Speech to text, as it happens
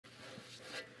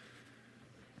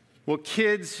Well,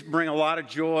 kids bring a lot of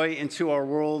joy into our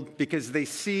world because they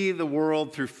see the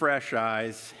world through fresh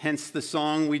eyes, hence the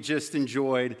song we just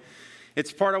enjoyed.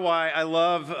 It's part of why I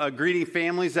love greeting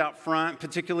families out front,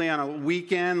 particularly on a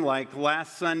weekend like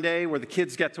last Sunday where the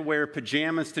kids got to wear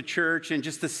pajamas to church, and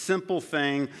just a simple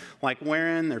thing like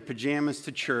wearing their pajamas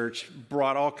to church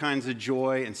brought all kinds of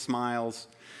joy and smiles.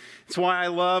 It's why I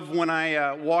love when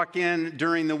I walk in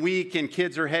during the week and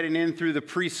kids are heading in through the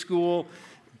preschool.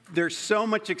 There's so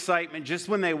much excitement just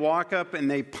when they walk up and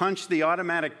they punch the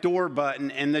automatic door button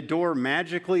and the door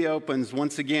magically opens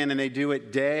once again, and they do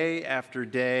it day after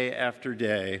day after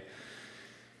day.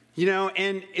 You know,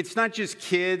 and it's not just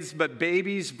kids, but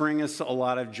babies bring us a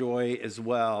lot of joy as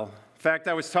well. In fact,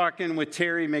 I was talking with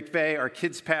Terry McVeigh, our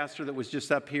kids pastor that was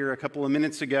just up here a couple of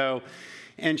minutes ago,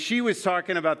 and she was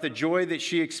talking about the joy that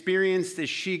she experienced as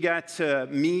she got to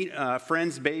meet a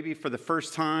friend's baby for the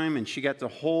first time, and she got to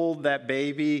hold that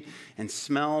baby and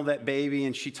smell that baby,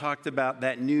 and she talked about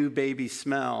that new baby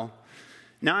smell.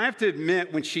 Now, I have to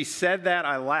admit, when she said that,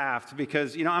 I laughed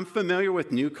because, you know, I'm familiar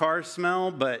with new car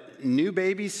smell, but new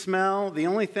baby smell, the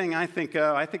only thing I think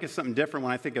of something different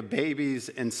when I think of babies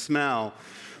and smell.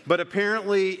 But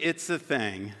apparently, it's a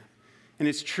thing. And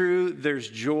it's true, there's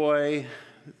joy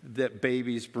that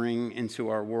babies bring into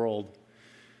our world.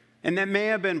 And that may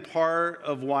have been part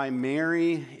of why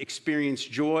Mary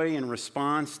experienced joy in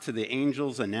response to the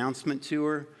angel's announcement to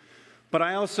her. But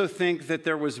I also think that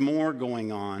there was more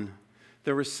going on.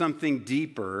 There was something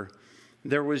deeper.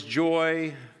 There was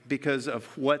joy because of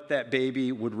what that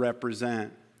baby would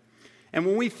represent. And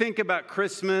when we think about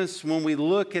Christmas, when we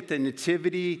look at the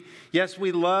nativity, yes,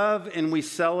 we love and we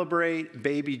celebrate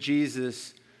baby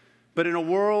Jesus. But in a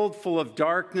world full of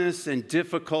darkness and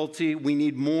difficulty, we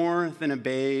need more than a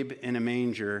babe in a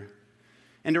manger.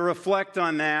 And to reflect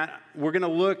on that, we're going to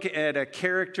look at a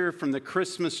character from the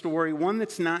Christmas story, one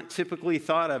that's not typically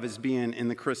thought of as being in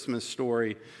the Christmas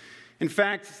story. In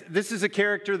fact, this is a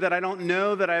character that I don't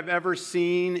know that I've ever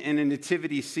seen in a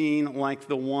nativity scene like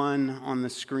the one on the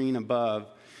screen above.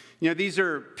 You know, these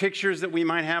are pictures that we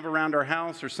might have around our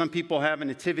house, or some people have a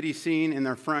nativity scene in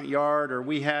their front yard, or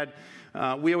we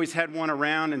always had one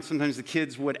around, and sometimes the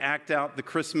kids would act out the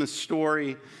Christmas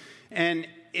story. And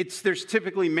there's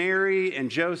typically Mary and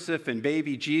Joseph and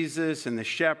baby Jesus and the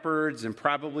shepherds and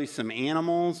probably some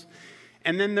animals.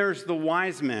 And then there's the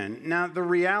wise men. Now, the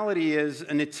reality is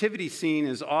a nativity scene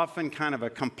is often kind of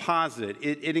a composite.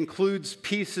 It includes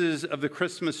pieces of the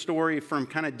Christmas story from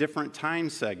kind of different time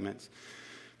segments,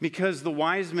 because the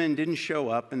wise men didn't show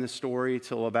up in the story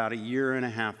till about a year and a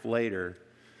half later.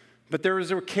 But there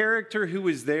was a character who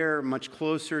was there much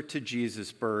closer to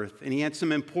Jesus' birth, and he had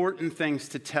some important things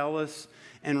to tell us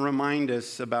and remind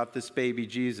us about this baby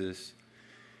Jesus.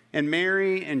 And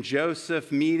Mary and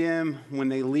Joseph meet him when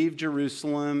they leave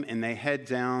Jerusalem and they head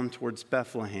down towards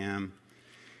Bethlehem.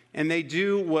 And they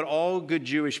do what all good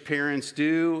Jewish parents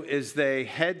do, is they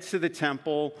head to the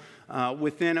temple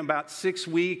within about 6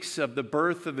 weeks of the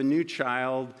birth of a new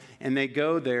child, and they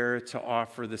go there to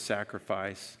offer the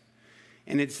sacrifice.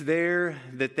 And it's there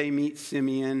that they meet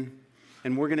Simeon,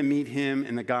 and we're going to meet him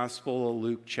in the Gospel of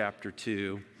Luke chapter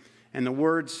 2. And the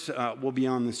words will be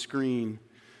on the screen.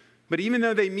 But even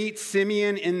though they meet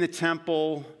Simeon in the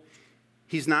temple,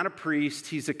 he's not a priest,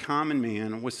 he's a common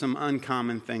man with some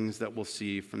uncommon things that we'll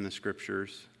see from the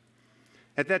scriptures.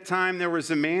 At that time, there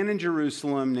was a man in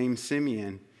Jerusalem named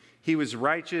Simeon. He was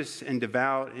righteous and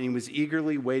devout, and he was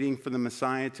eagerly waiting for the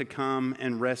Messiah to come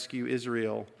and rescue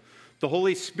Israel. The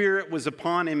Holy Spirit was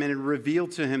upon him, and it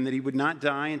revealed to him that he would not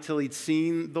die until he'd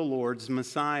seen the Lord's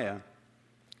Messiah.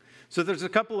 So there's a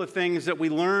couple of things that we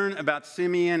learn about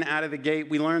Simeon out of the gate.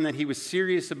 We learn that he was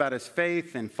serious about his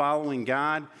faith and following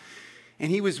God,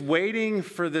 and he was waiting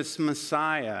for this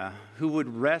Messiah who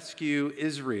would rescue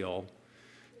Israel.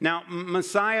 Now,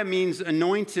 Messiah means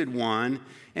anointed one,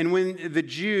 and when the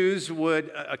Jews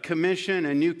would commission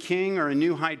a new king or a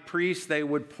new high priest, they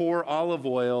would pour olive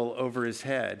oil over his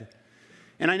head.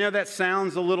 And I know that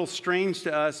sounds a little strange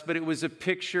to us, but it was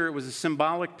a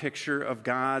symbolic picture of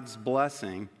God's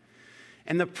blessing.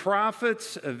 And the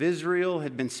prophets of Israel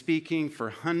had been speaking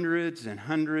for hundreds and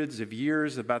hundreds of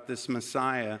years about this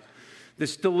Messiah,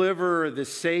 this deliverer,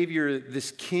 this Savior,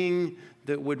 this king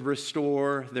that would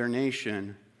restore their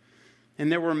nation.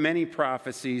 And there were many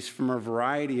prophecies from a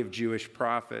variety of Jewish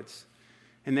prophets.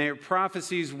 And their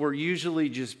prophecies were usually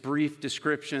just brief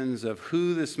descriptions of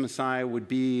who this Messiah would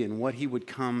be and what he would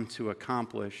come to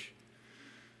accomplish.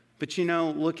 But you know,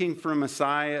 looking for a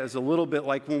Messiah is a little bit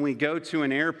like when we go to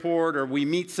an airport or we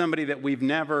meet somebody that we've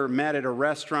never met at a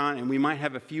restaurant, and we might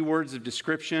have a few words of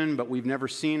description, but we've never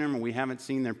seen them or we haven't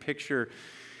seen their picture.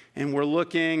 And we're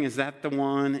looking, is that the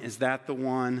one? Is that the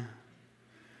one?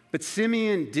 But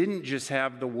Simeon didn't just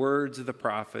have the words of the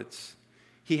prophets.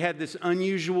 He had this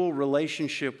unusual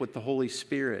relationship with the Holy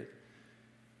Spirit.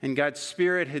 And God's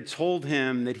Spirit had told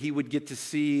him that he would get to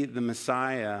see the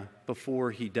Messiah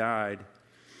before he died.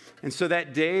 And so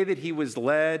that day that he was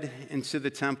led into the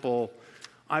temple,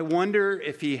 I wonder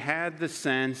if he had the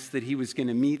sense that he was going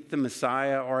to meet the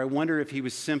Messiah, or I wonder if he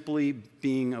was simply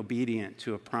being obedient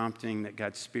to a prompting that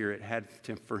God's Spirit had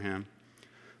for him.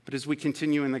 But as we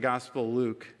continue in the Gospel of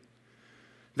Luke,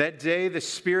 that day the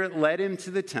Spirit led him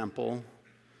to the temple.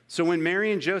 So when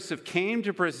Mary and Joseph came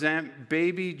to present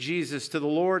baby Jesus to the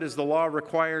Lord as the law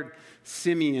required,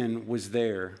 Simeon was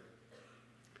there.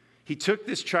 He took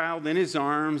this child in his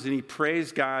arms and he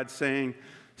praised God, saying,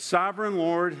 "Sovereign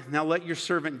Lord, now let your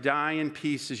servant die in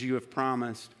peace as you have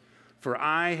promised. For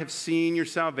I have seen your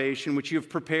salvation, which you have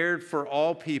prepared for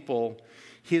all people.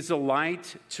 He is a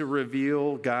light to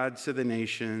reveal God to the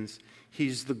nations.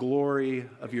 He's the glory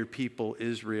of your people,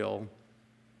 Israel."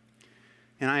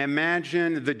 And I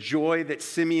imagine the joy that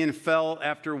Simeon felt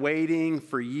after waiting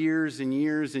for years and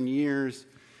years and years.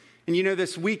 And you know,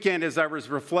 this week as I was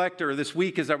reflecting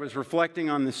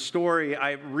on this story,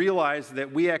 I realized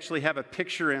that we actually have a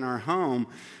picture in our home.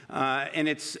 And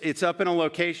it's up in a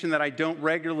location that I don't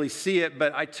regularly see it,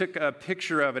 but I took a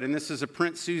picture of it. And this is a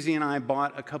print Susie and I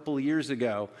bought a couple of years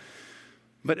ago.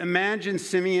 But imagine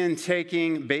Simeon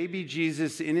taking baby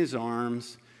Jesus in his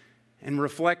arms and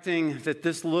reflecting that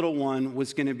this little one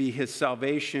was going to be his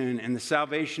salvation and the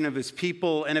salvation of his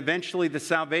people and eventually the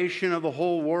salvation of the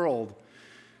whole world.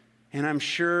 And I'm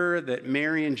sure that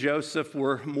Mary and Joseph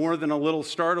were more than a little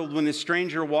startled when this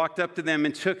stranger walked up to them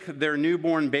and took their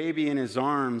newborn baby in his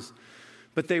arms.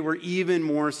 But they were even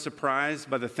more surprised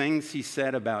by the things he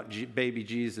said about baby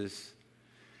Jesus.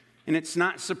 And it's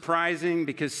not surprising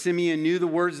because Simeon knew the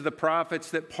words of the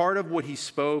prophets, that part of what he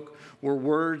spoke were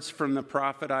words from the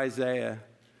prophet Isaiah.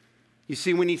 You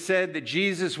see, when he said that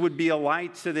Jesus would be a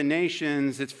light to the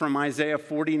nations, it's from Isaiah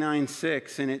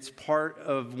 49:6, and it's part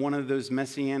of one of those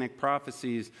messianic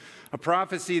prophecies, a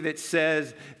prophecy that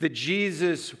says that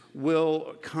Jesus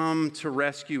will come to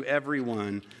rescue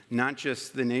everyone, not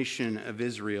just the nation of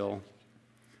Israel.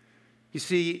 You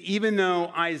see, even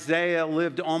though Isaiah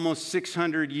lived almost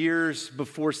 600 years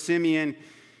before Simeon,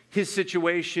 his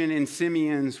situation and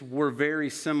Simeon's were very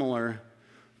similar.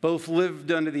 Both lived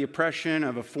under the oppression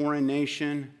of a foreign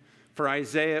nation. For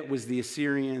Isaiah, it was the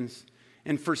Assyrians.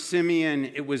 And for Simeon,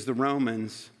 it was the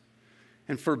Romans.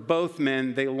 And for both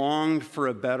men, they longed for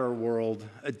a better world,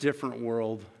 a different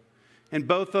world. And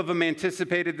both of them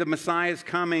anticipated the Messiah's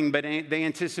coming, but they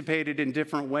anticipated in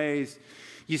different ways.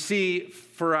 You see,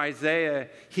 for Isaiah,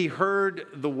 he heard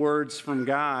the words from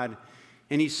God,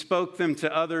 and he spoke them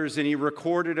to others, and he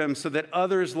recorded them so that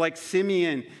others like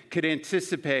Simeon could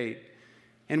anticipate.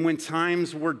 And when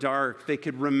times were dark, they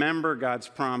could remember God's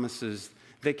promises.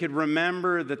 They could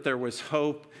remember that there was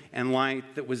hope and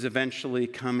light that was eventually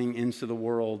coming into the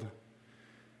world.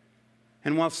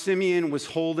 And while Simeon was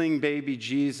holding baby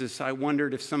Jesus, I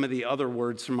wondered if some of the other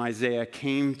words from Isaiah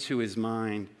came to his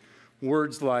mind.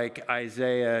 Words like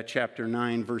Isaiah chapter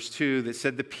 9, verse 2, that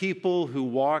said, "The people who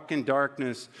walk in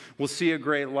darkness will see a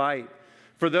great light.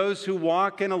 For those who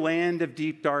walk in a land of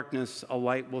deep darkness, a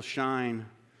light will shine."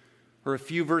 Or a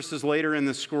few verses later in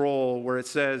the scroll where it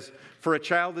says, "For a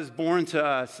child is born to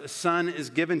us, a son is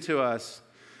given to us.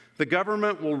 The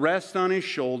government will rest on his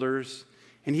shoulders,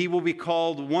 and he will be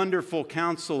called Wonderful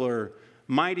Counselor,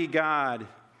 Mighty God,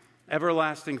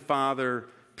 Everlasting Father,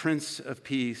 Prince of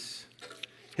Peace.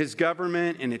 His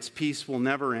government and its peace will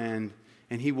never end,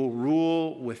 and he will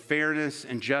rule with fairness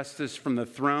and justice from the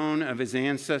throne of his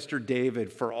ancestor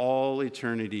David for all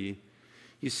eternity."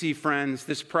 You see, friends,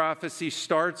 this prophecy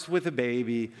starts with a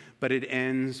baby, but it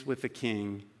ends with a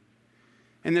king.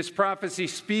 And this prophecy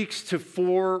speaks to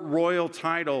 4 royal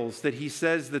titles that he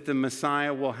says that the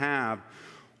Messiah will have.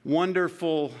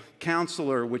 Wonderful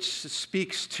Counselor, which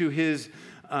speaks to his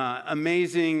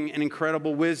amazing and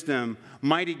incredible wisdom.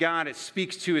 Mighty God, it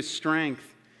speaks to his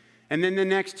strength. And then the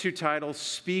next 2 titles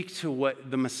speak to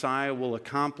what the Messiah will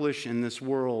accomplish in this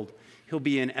world. He'll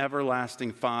be an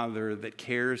everlasting Father that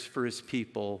cares for his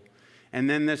people. And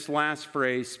then this last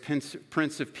phrase,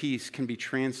 Prince of Peace, can be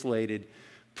translated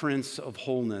Prince of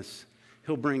Wholeness.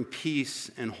 He'll bring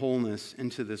peace and wholeness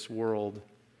into this world.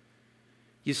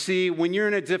 You see, when you're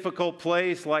in a difficult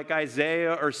place like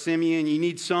Isaiah or Simeon, you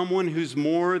need someone who's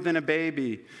more than a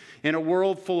baby. In a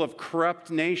world full of corrupt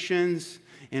nations,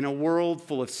 in a world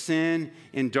full of sin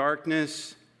and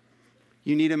darkness,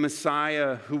 you need a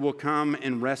Messiah who will come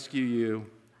and rescue you.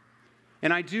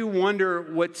 And I do wonder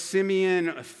what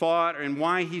Simeon thought and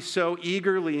why he so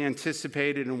eagerly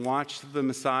anticipated and watched the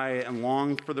Messiah and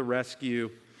longed for the rescue.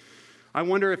 I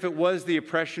wonder if it was the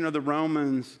oppression of the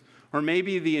Romans, or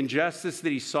maybe the injustice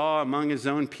that he saw among his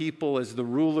own people as the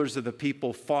rulers of the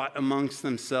people fought amongst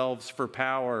themselves for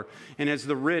power, and as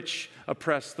the rich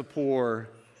oppressed the poor.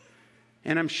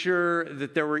 And I'm sure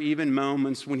that there were even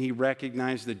moments when he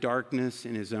recognized the darkness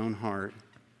in his own heart.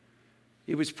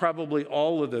 It was probably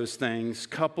all of those things,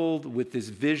 coupled with this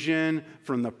vision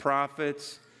from the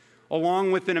prophets,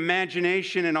 along with an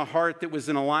imagination and a heart that was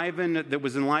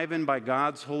enlivened by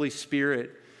God's Holy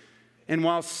Spirit. And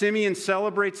while Simeon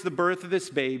celebrates the birth of this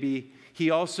baby,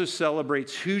 he also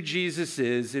celebrates who Jesus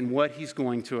is and what he's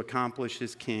going to accomplish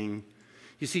as king.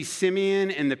 You see, Simeon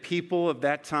and the people of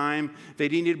that time, they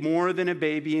needed more than a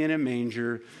baby in a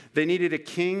manger. They needed a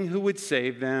king who would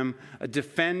save them, a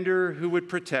defender who would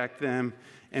protect them,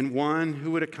 and one who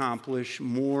would accomplish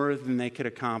more than they could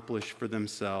accomplish for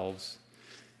themselves.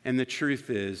 And the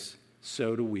truth is,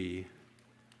 so do we.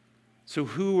 So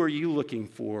who are you looking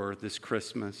for this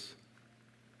Christmas?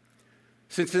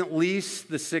 Since at least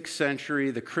the 6th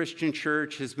century, the Christian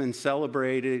church has been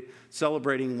celebrating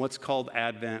what's called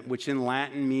Advent, which in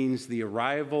Latin means the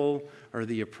arrival or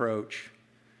the approach.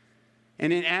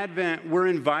 And in Advent, we're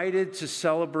invited to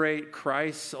celebrate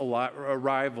Christ's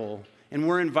arrival, and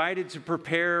we're invited to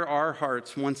prepare our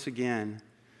hearts once again.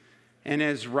 And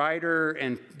as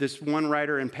this one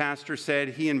writer and pastor said,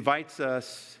 he invites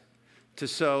us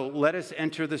to let us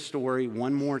enter the story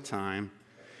one more time.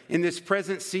 In this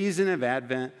present season of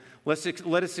Advent,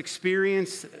 let us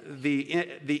experience the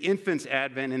infant's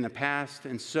advent in the past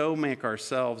and so make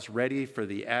ourselves ready for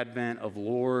the advent of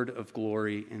Lord of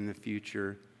glory in the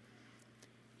future.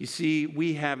 You see,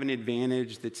 we have an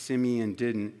advantage that Simeon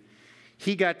didn't.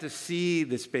 He got to see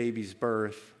this baby's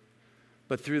birth,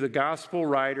 but through the gospel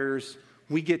writers,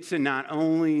 we get to not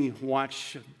only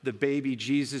watch the baby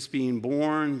Jesus being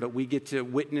born, but we get to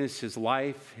witness his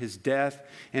life, his death,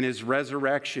 and his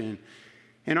resurrection.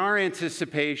 And our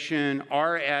anticipation,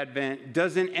 our Advent,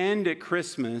 doesn't end at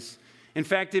Christmas. In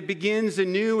fact, it begins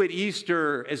anew at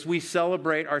Easter as we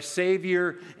celebrate our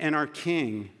Savior and our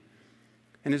King.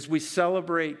 And as we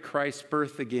celebrate Christ's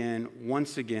birth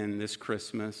once again this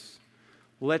Christmas,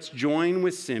 let's join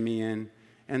with Simeon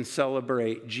and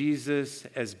celebrate Jesus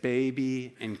as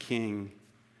baby and king.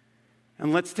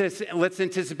 And let's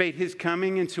anticipate his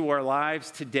coming into our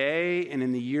lives today and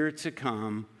in the year to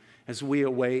come as we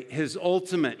await his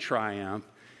ultimate triumph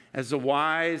as a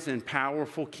wise and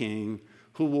powerful king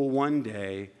who will one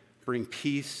day bring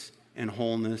peace and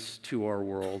wholeness to our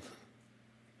world.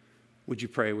 Would you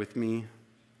pray with me?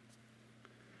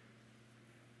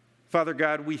 Father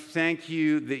God, we thank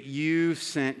you that you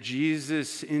sent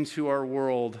Jesus into our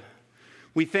world.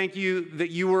 We thank you that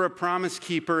you were a promise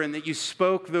keeper and that you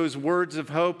spoke those words of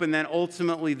hope and then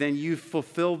ultimately you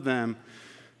fulfilled them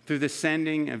through the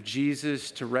sending of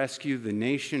Jesus to rescue the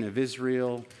nation of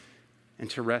Israel and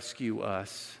to rescue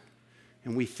us.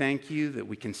 And we thank you that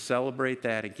we can celebrate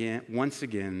that once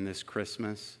again this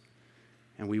Christmas.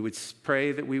 And we would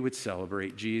pray that we would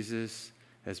celebrate Jesus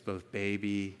as both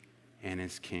baby and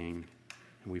as King.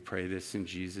 And we pray this in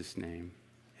Jesus' name.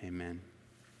 Amen.